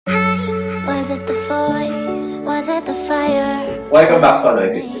Was it the voice? Was it the fire? Welcome back to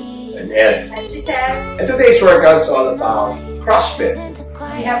Anointed Fitness. I'm Ed. I'm Giselle. And today's workout is all about CrossFit.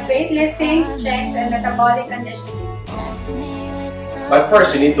 We have weightlifting, strength, and metabolic conditioning. But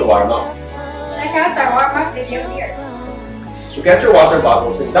first, you need to warm up. Check out our warm-up video here. So get your water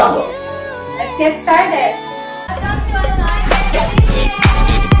bottles and dumbbells. Let's get started.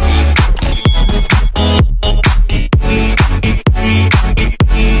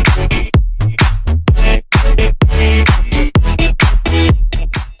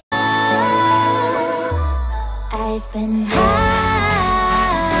 I've been high.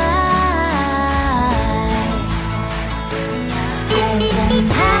 I've been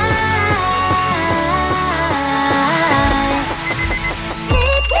high.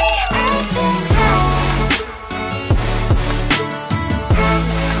 Lately I've been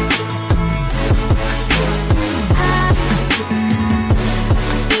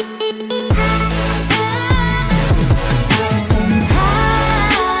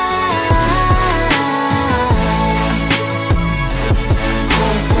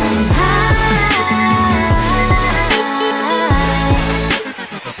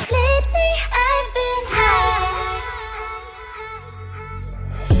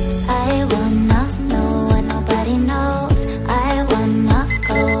I wanna know what nobody knows. I wanna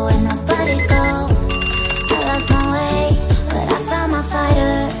go where nobody goes. I lost my way, but I found my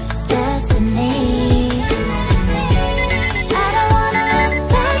fighter's destiny. I don't wanna look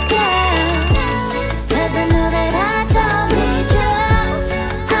back now, 'cause I know that I don't need your love.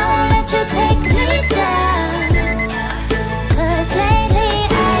 I won't let you take me down, 'cause lately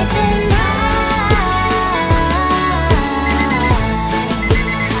I've been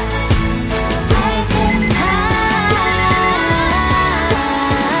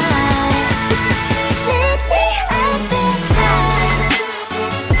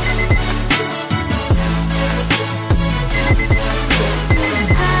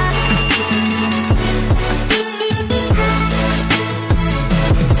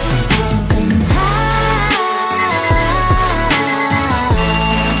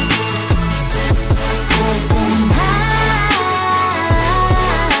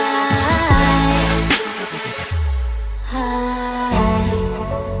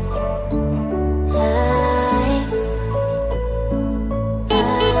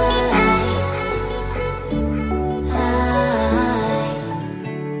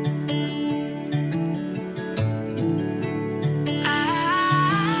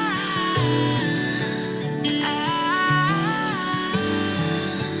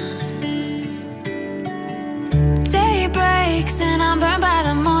and I'm burned by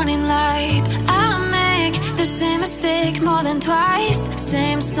the morning light. I make the same mistake more than twice.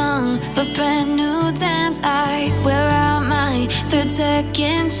 Same song, but brand new dance. I wear out my third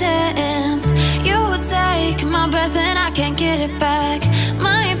second chance. You take my breath and I can't get it back.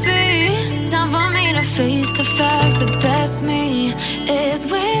 Might be time for me to face the facts. The best me is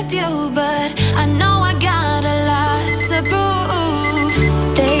with you, but I know I got a lot to prove.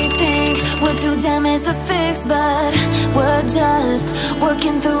 They think we're too damaged to fix, but we're just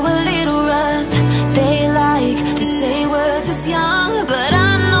working through a little rust. They like to say we're just young, but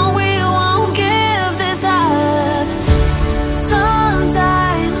I know we won't give this up.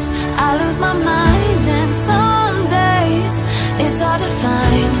 Sometimes I lose my mind, and some days it's hard to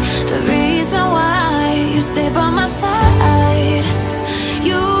find the reason why you stay by my side.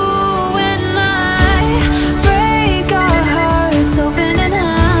 You and I break our hearts open and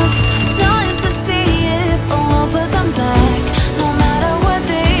half, just to see if we'll put them back. No matter what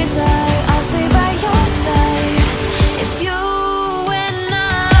they try, I'll stay by your side. It's you and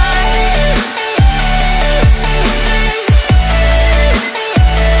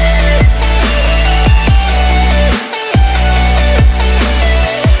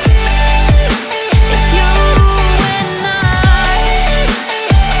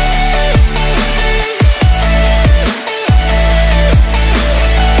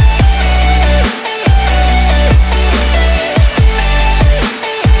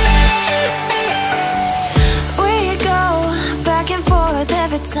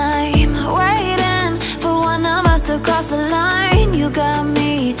time, waiting for one of us to cross the line. You got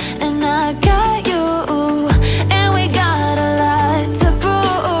me and I got you, and we got a lot to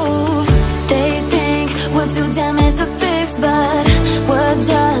prove. They think we're too damaged to fix, but we're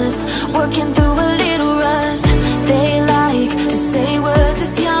just working through a little rust. They like to say we're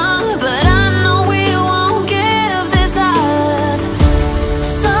just young, but I know we won't give this up.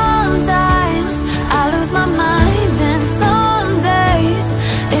 Sometimes I lose my mind, and some days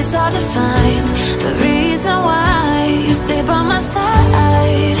it's hard to find the reason why you stay by my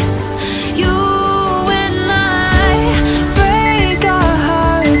side.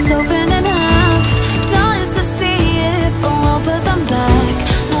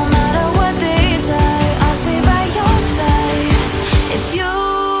 It's you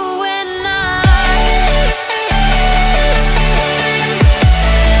and I.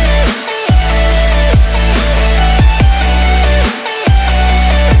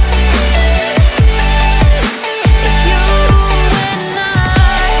 It's you and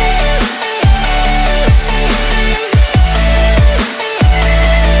I.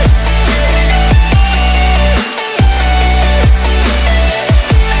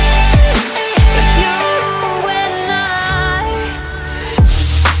 It's you and I.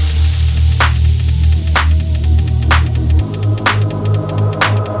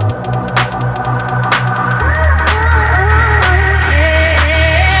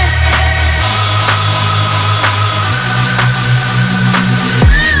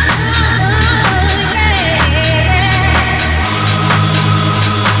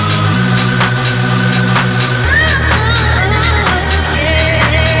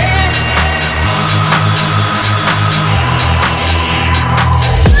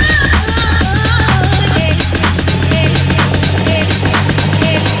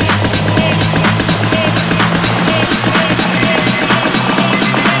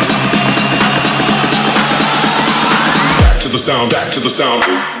 Back to the sound. Back to the sound.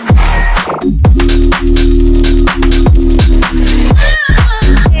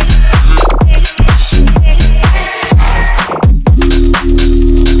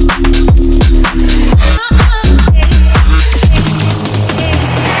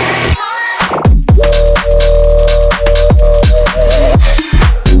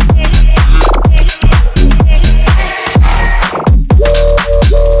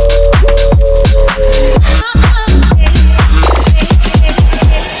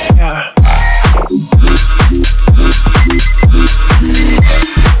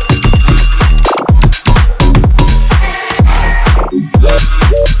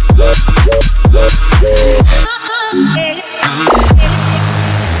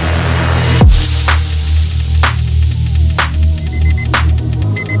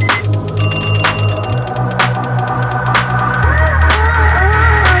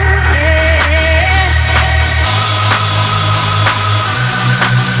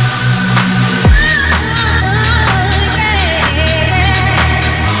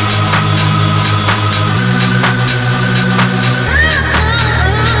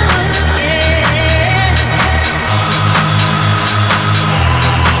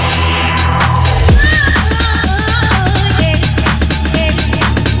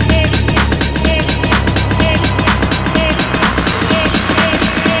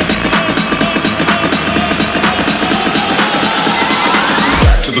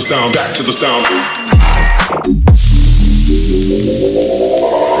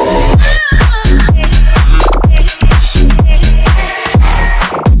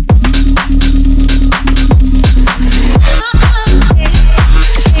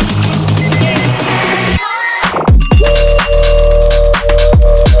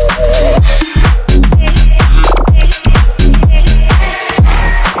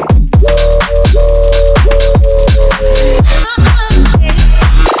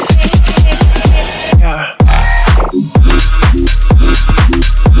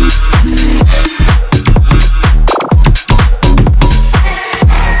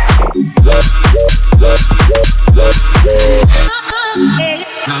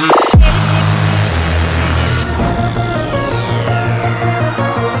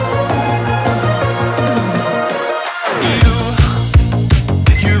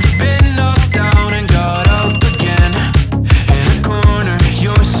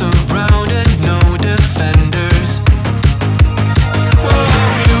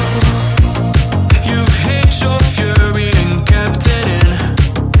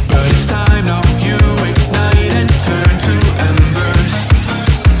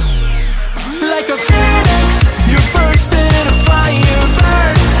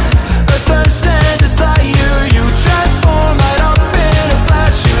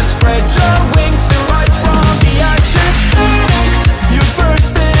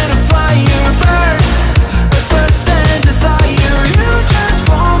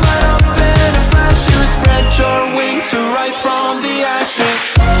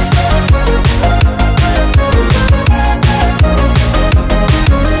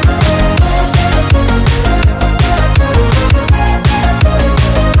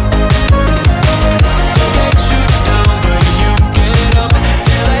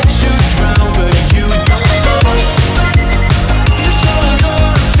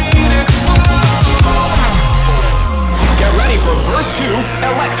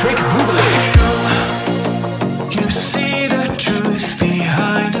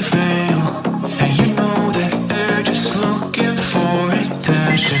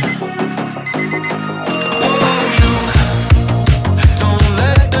 attention. Don't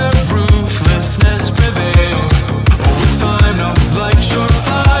let the ruthlessness prevail. Oh, it's time now, light your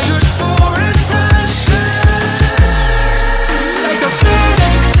fires for ascension. Like a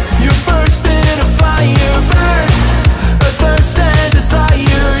phoenix, you burst in a fire, burn a thirst and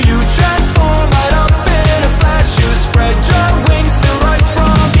desire. You transform right up in a flash. You spread your wings to rise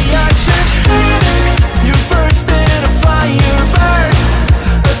from the ashes. Phoenix, you burst in a fire, burn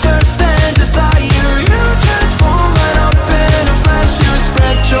a thirst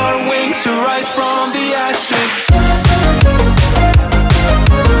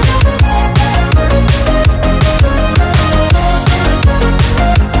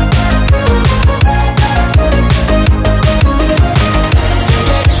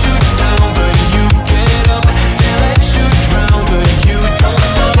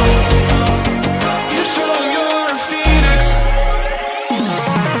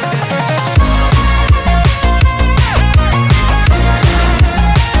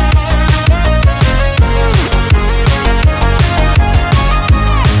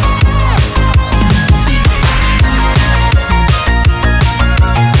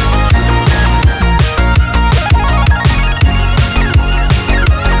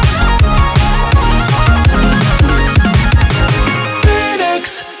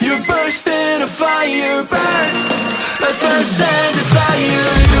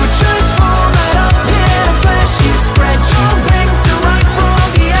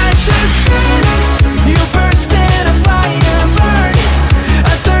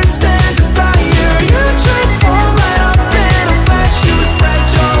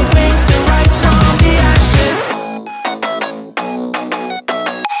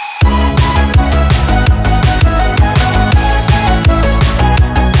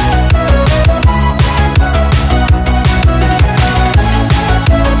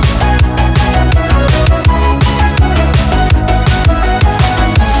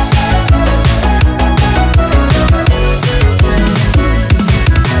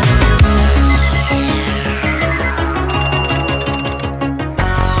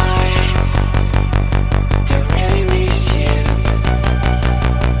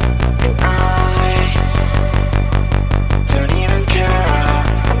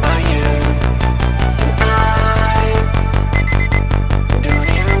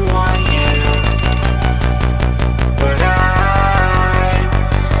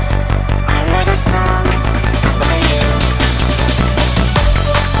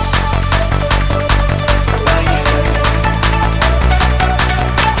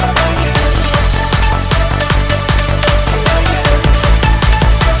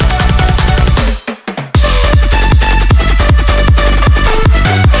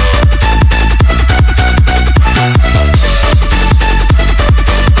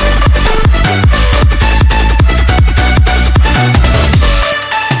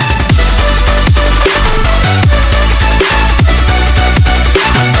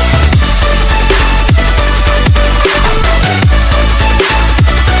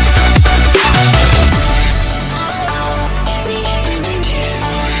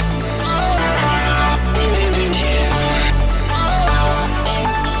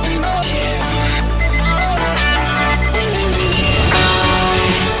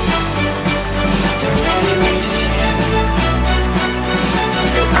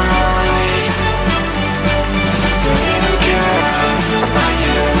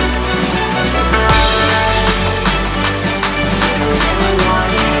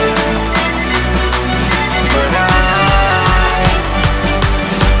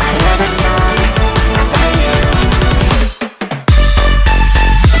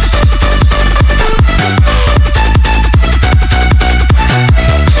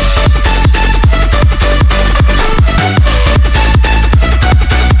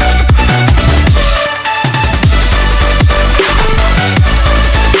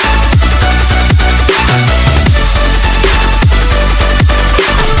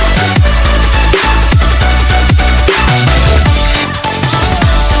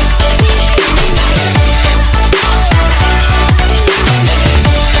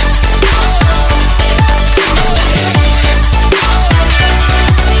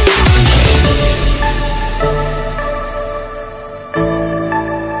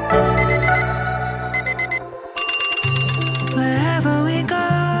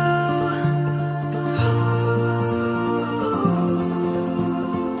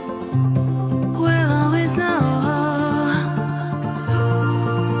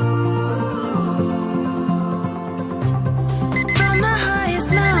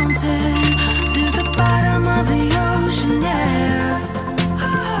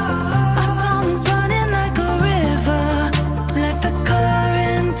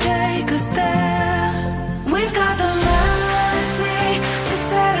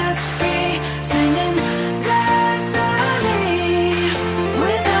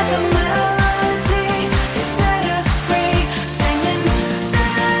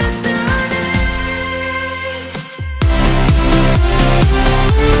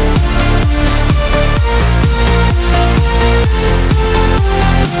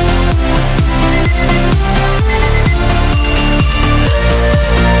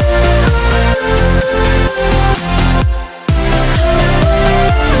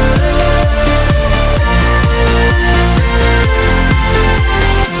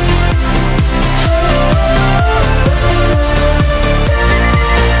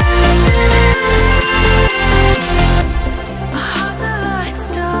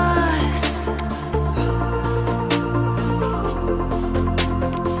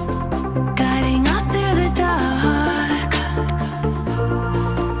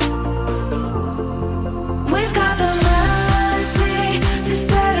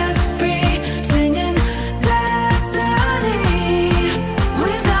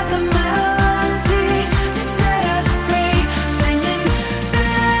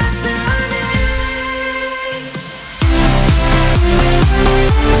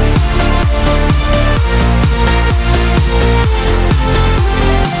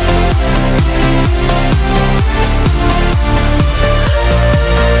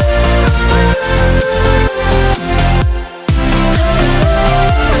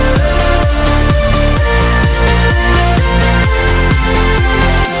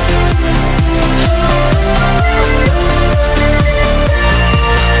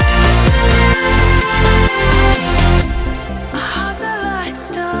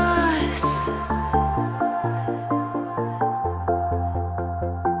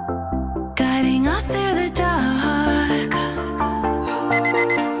guiding us through the dark.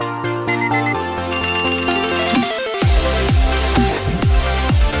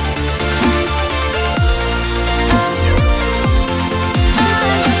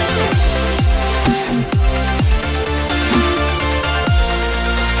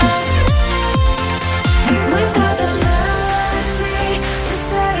 We've got the melody to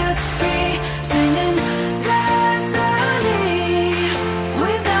set us free, singing destiny.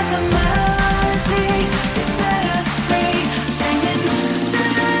 We've got the melody to set us free, singing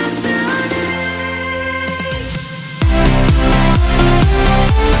destiny.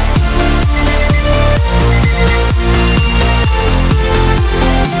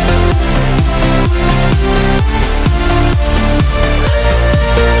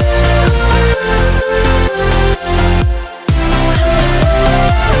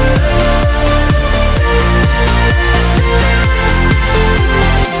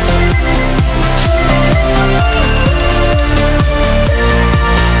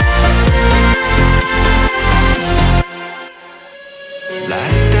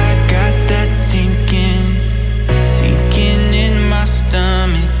 Last I got that sinking in my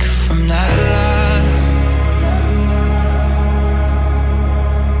stomach from that loss.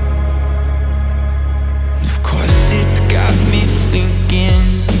 Of course it's got me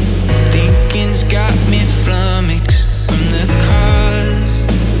thinking's got me flummoxed from the cause.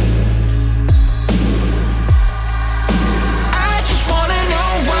 I just wanna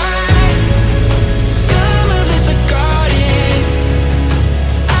know why some of us are guarded.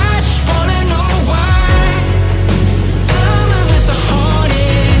 I just wanna know why some of us are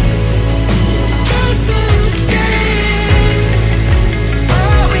haunted. Chasing the skies,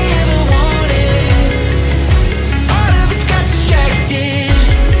 all we ever wanted. All of us got distracted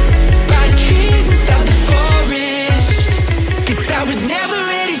by the trees inside the forest, 'cause I was never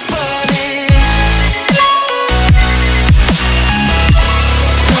ready for this.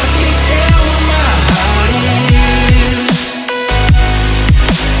 So I can't tell where my heart is.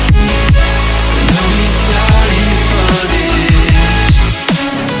 No, it's all in for this.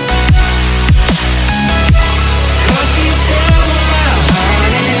 So I can't tell where my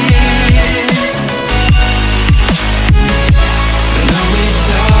heart is. No, it's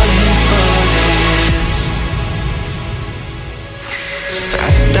all in for this.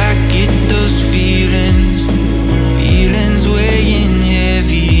 Fast I get those feelings weighing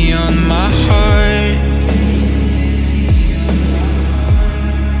heavy on my heart.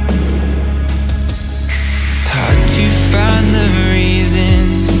 It's hard to find the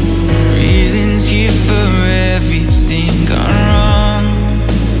reasons here for everything gone wrong.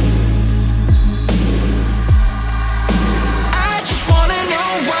 I just wanna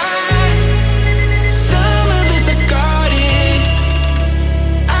know why some of us are guarded.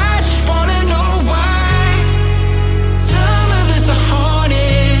 I just wanna know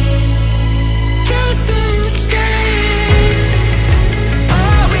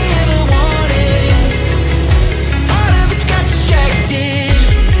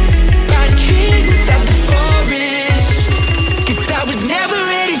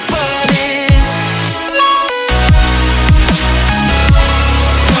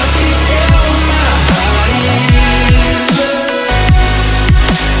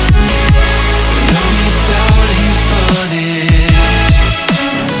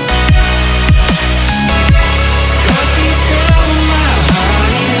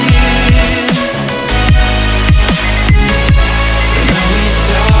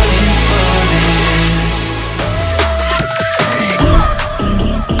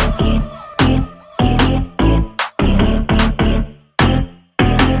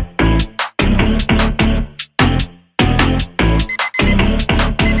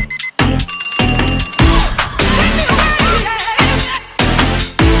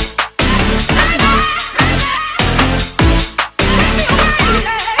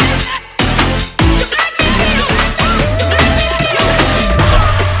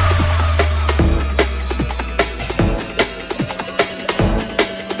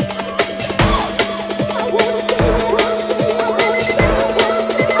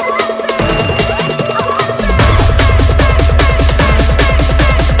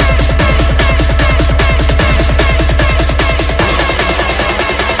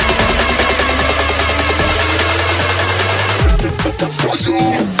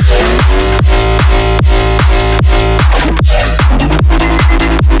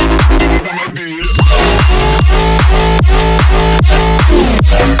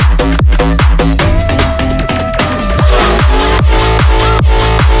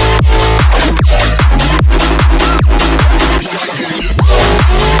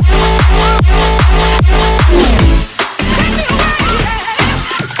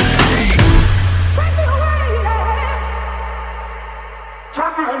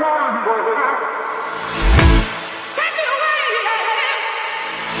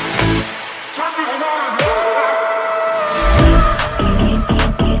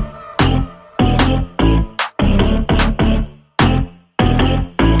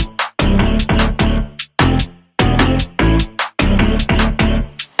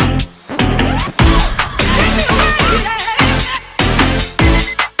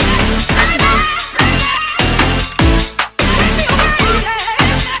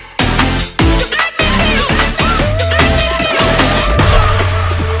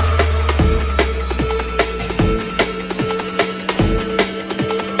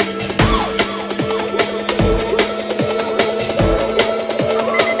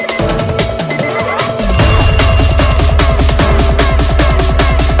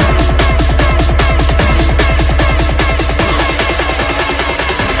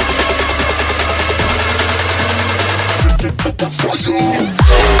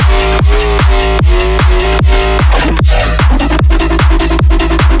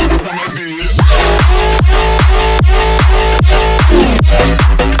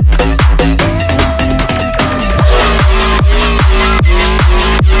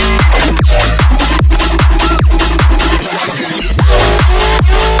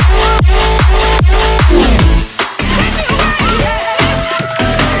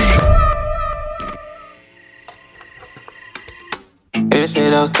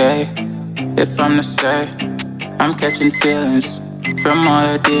okay if I'm to say I'm catching feelings from all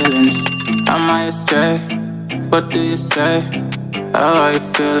the dealings? Am I astray? What do you say? How are you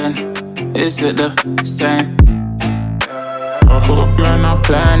feeling? Is it the same? I hope you're not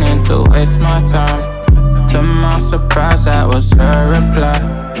planning to waste my time. To my surprise, that was her reply.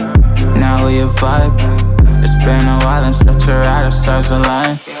 Now we a vibe. It's been a while and such a ride, the stars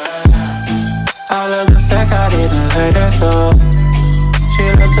align. I love the fact I didn't let her go. She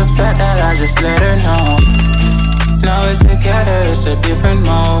loves the fact that I just let her know. Now we're together, it's a different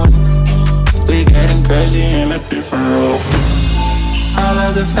mode. We getting crazy in a different role. I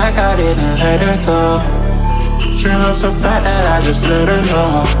love the fact I didn't let her go. She loves the fact that I just let her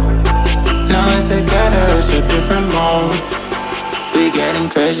know. Now we're together, it's a different mode. We getting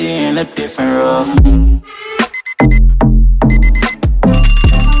crazy in a different role.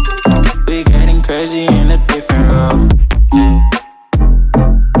 We getting crazy in a different role.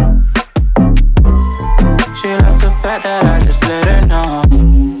 She loves the fact that I just let her know.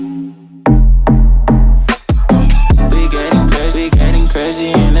 We getting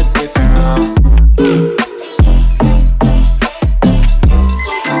crazy in a different role.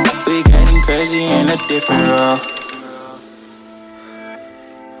 We getting crazy in a different role.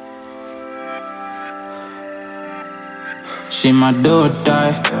 She my do or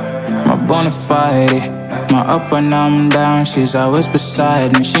die, my bona fide. My up when I'm down, she's always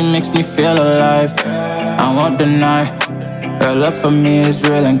beside me. She makes me feel alive, I won't deny. Her love for me is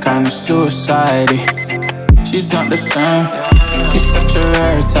real and kinda suicide-y. She's not the same, she's such a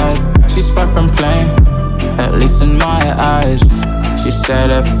rare type. She's far from plain, at least in my eyes. She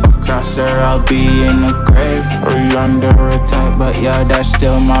said if I cross her, I'll be in the grave or under a type, but yeah, that's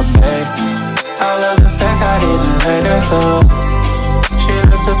still my babe. I love the fact I didn't let her go. She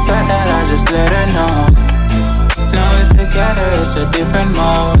loves the fact that I just let her know. Now we're together, it's a different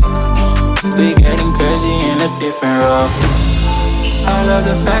mode. We getting crazy in a different role. I love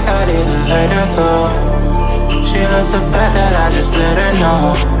the fact I didn't let her go. She loves the fact that I just let her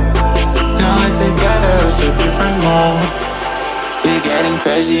know. Now we're together, it's a different mode. We getting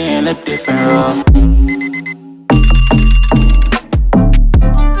crazy in a different role.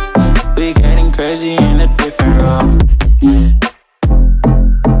 We getting crazy in a different role.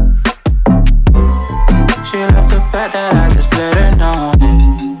 She loves the fact that I just let her know.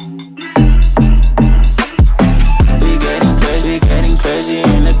 We getting crazy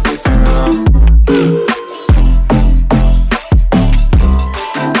in a different role.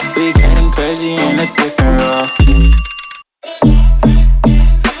 We getting crazy in a different role.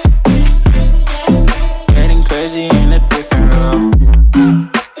 Getting crazy in a different role.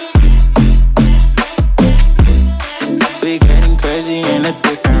 We getting crazy in a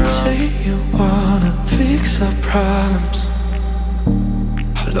different role. Say you wanna fix our problems.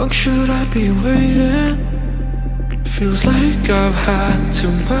 How long should I be waiting? Feels like I've had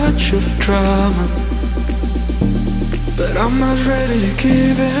too much of drama, but I'm not ready to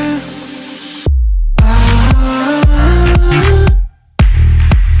give in.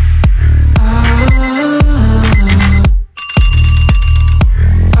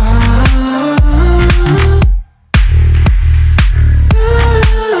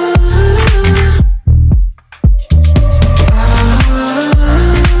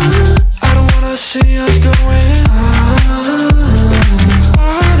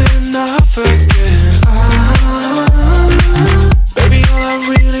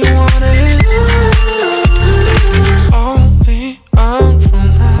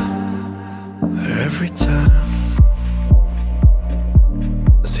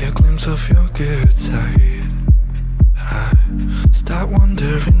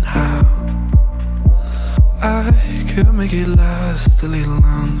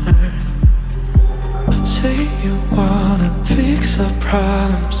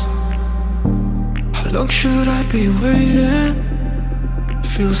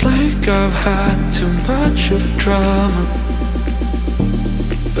 I've had too much of drama,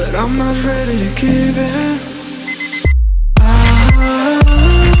 but I'm not ready to give in.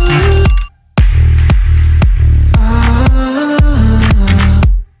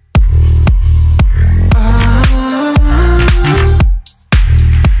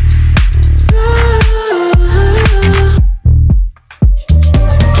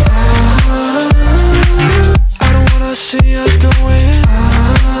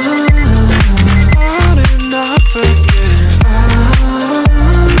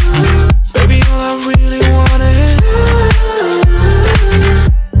 Baby, all I really want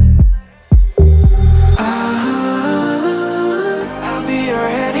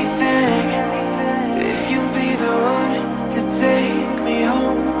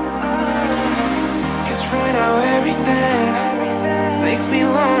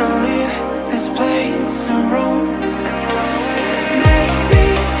this place a room. Make me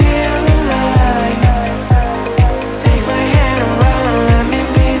feel alive. Take my hand around, let me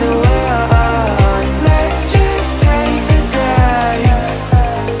be the one. Let's just take the dive.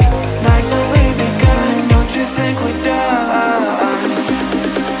 Night's only begun, don't you think we're done?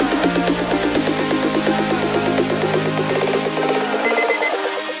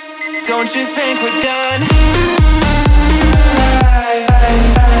 Don't you think we're done?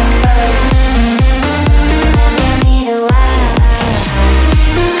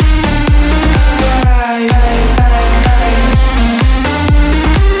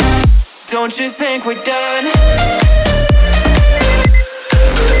 Don't you think we're done?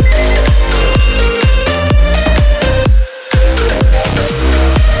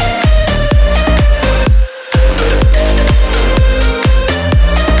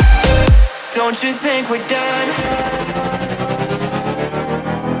 Don't you think we're done?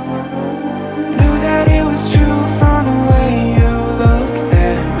 Knew that it was true from the way you looked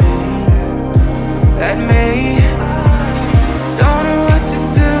at me. At me. Don't know what to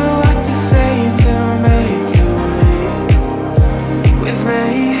do, what to say to make you leave with me.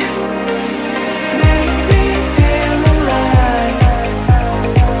 Make me feel alive.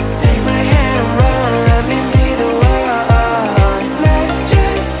 Take my hand around, let me be the one. Let's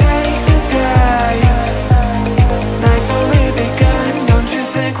just take the dive. Night's only begun, don't you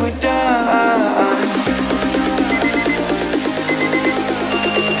think we're done?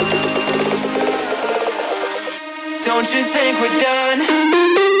 Don't you think we're done?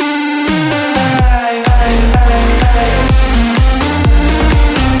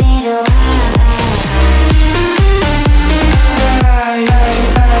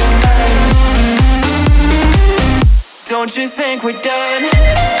 Don't you think we're done?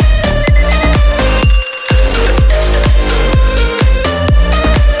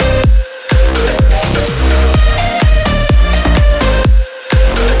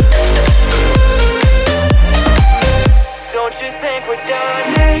 Don't you think we're done?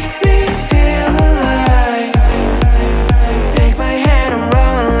 Make me feel alive. Take my hand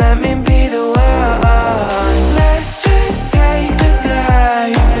around, let me be the one. Let's just take the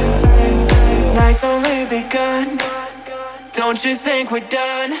dive. Night's only begun. Don't you think we're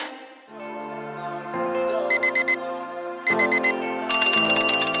done?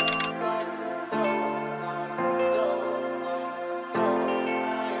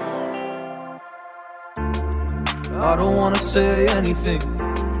 I don't wanna say anything,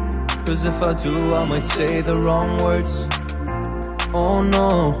 cause if I do I might say the wrong words. Oh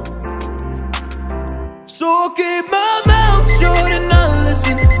no. So I'll keep my mouth shut and not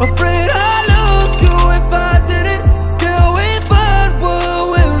listen. Afraid I'd lose you if I didn't. Till we find what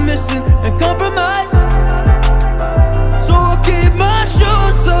we're missing and compromise. So I'll keep my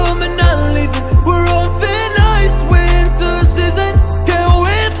shoes on and not leaving. We're on thin ice, winter season. Can't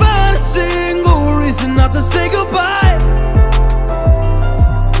we find a single reason not to say goodbye?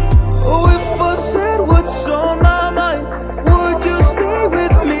 Oh, if I said what's on my mind, would you stay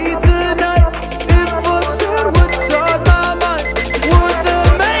with me tonight? If I said what's on my mind, would that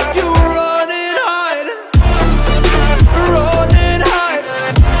make you run and hide? Run and hide.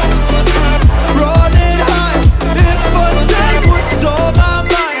 Run and hide. If I said what's on my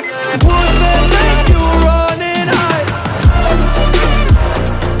mind, would that make you run and hide?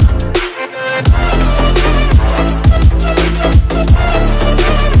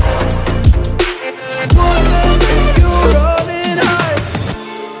 Would that make you run and hide?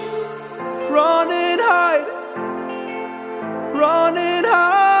 Run and hide. Run and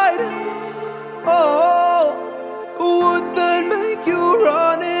hide. Oh, would that make you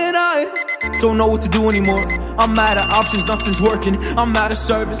run and hide? Don't know what to do anymore. I'm out of options, nothing's working. I'm out of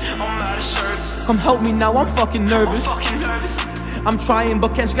service. Come help me now, I'm fucking nervous. I'm trying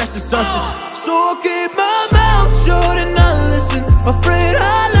but can't scratch the surface. So I'll keep my mouth shut and not listen. Afraid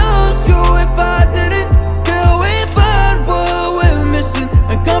I'd lose you if I didn't. Till we find what we're missing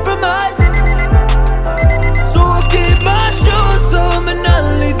and compromise. So I'll keep my shoes on and not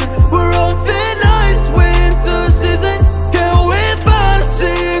leaving. We're on thin ice, winter season. Can't we find a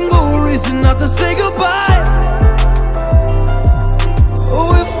single reason not to say goodbye?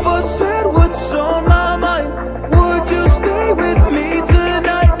 Oh, if I said what's on my mind, would you stay with me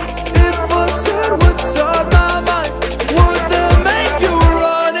tonight? If I said what's on my mind, would that make you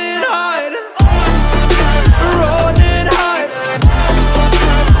run and hide?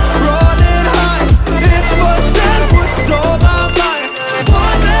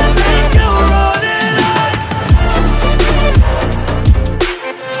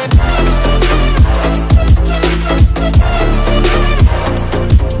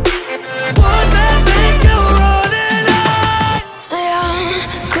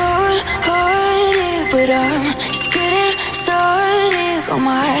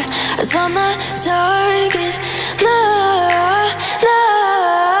 target. No, no.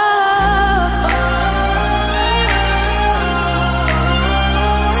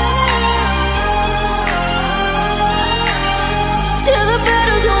 Till the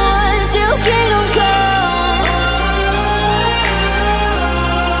battle's won, till kingdom come.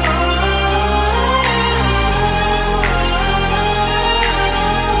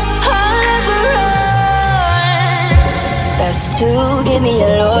 I'll never run. Best to give me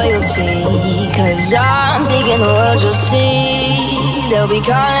your loyalty, 'cause I'm taking the world, you'll see. They'll be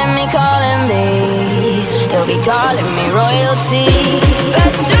calling me, they'll be calling me royalty.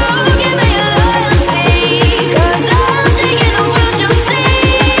 Best to give me your loyalty, 'cause I'm taking the world, you'll see.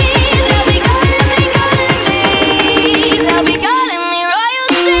 They'll be calling me, they'll be calling me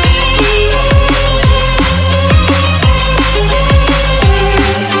royalty.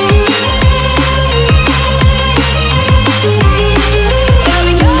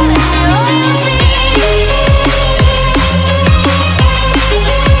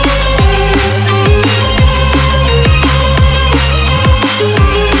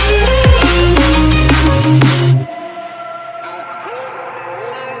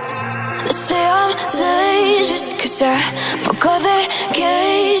 Say I'm dangerous, 'cause I broke all their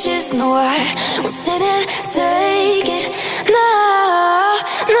cages. No, I won't sit and take it. No,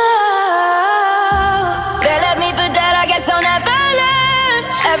 no. They left me for dead, I guess I'll never learn.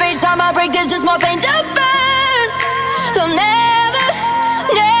 Every time I break, there's just more pain to burn. They'll never,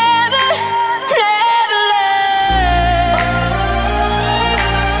 never, never learn.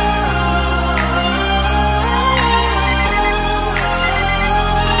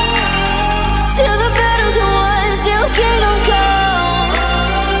 Till the battle's won, till kingdom come.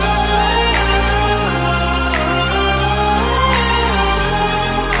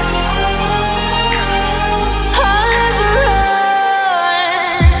 I'll never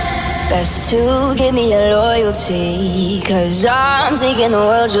run. Best to give me your loyalty, 'cause I'm taking the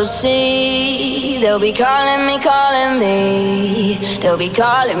world, you'll see. They'll be calling me, they'll be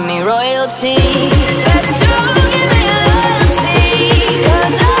calling me royalty. Best to give me your loyalty,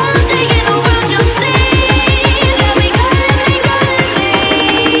 'cause I'm taking the world, you'll see. They'll be calling me,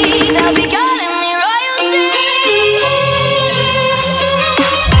 they'll be calling me royalty.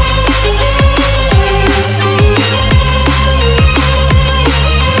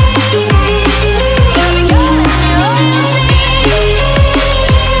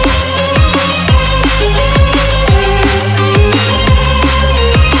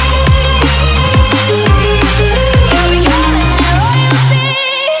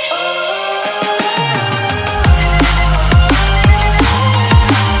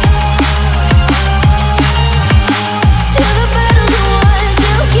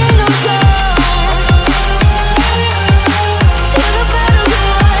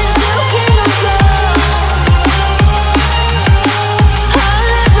 They'll be calling me royalty.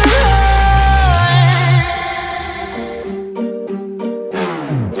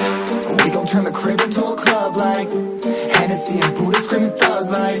 Turn the crib into a club like Hennessy and Buddha screaming thug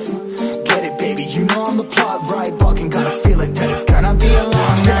life. Get it, baby, you know I'm the plug, right? Fucking got a feeling that it's gonna be a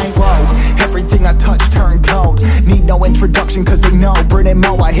long night. Whoa, everything I touch turn cold. Need no introduction, 'cause they know Brit and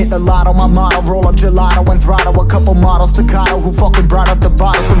Mo, I hit the lotto, my motto. Roll up gelato and throttle a couple models staccato who fucking brought up the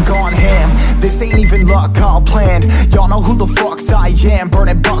bottles. I'm gone ham, this ain't even luck, all planned. Y'all know who the fucks I am.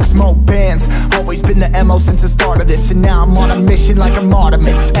 Burning bucks, smoke bands. Always been the MO since the start of this, and now I'm on a mission like I'm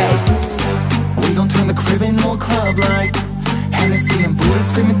Artemis. Hey, we gon' turn the crib into a club like Hennessy and Buddha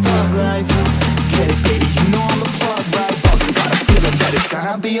screaming thug life. Get it, baby, you know I'm the plug, right? Fucking got a feeling that it's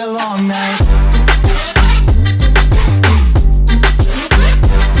gonna be a long night.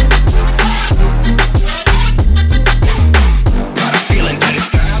 Got a feeling that it's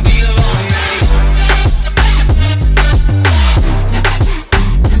gonna be a long night.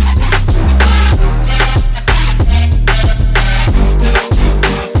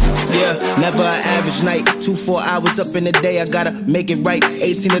 Yeah, never an average night. 2-4 hours up in the day, I gotta make it right.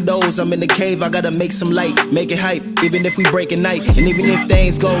 18 of those, I'm in the cave, I gotta make some light, make it hype, even if we break a night. And even if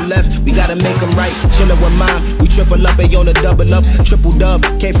things go left, we gotta make them right. Chillin' with mom, we triple up, they on the double up. Triple dub,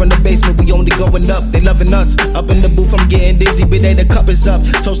 came from the basement, we only going up. They loving us, up in the booth, I'm getting dizzy, but they the cup is up.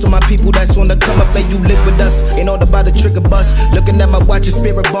 Toast to my people that's on the come up, and you live with us. Ain't all about the trigger bus. Looking at my watch, your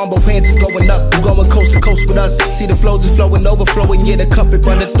spirit bomb, both hands is going up. You going coast to coast with us. See the flows is flowing, overflowing, yeah, the cup it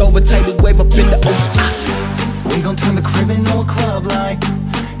runneth over. Tidal wave up in the ocean. We gon' turn the crib into a club like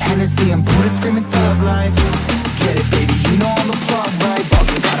Hennessy and Buddha screaming thug life. Get it, baby, you know I'm the plug, right?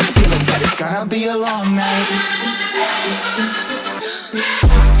 Fucking got a feeling that it's gonna be a long night.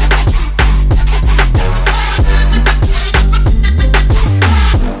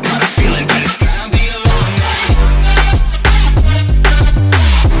 Got a feeling that it's gonna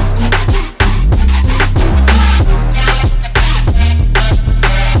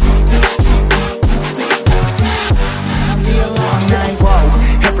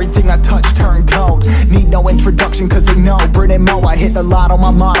the lotto,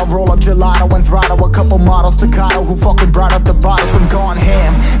 my motto. Roll up gelato and throttle a couple models staccato who fucking brought up the bottles. I'm gone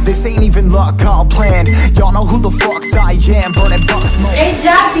ham. This ain't even luck, all planned. Y'all know who the fucks I am, but it bucks more. Great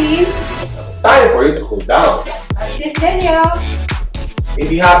job, team! Time for you to cool down. This video.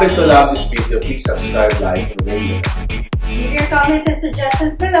 If you happen to love this video, please subscribe, like, and rate it. Leave your comments and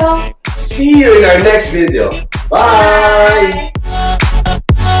suggestions below. See you in our next video. Bye!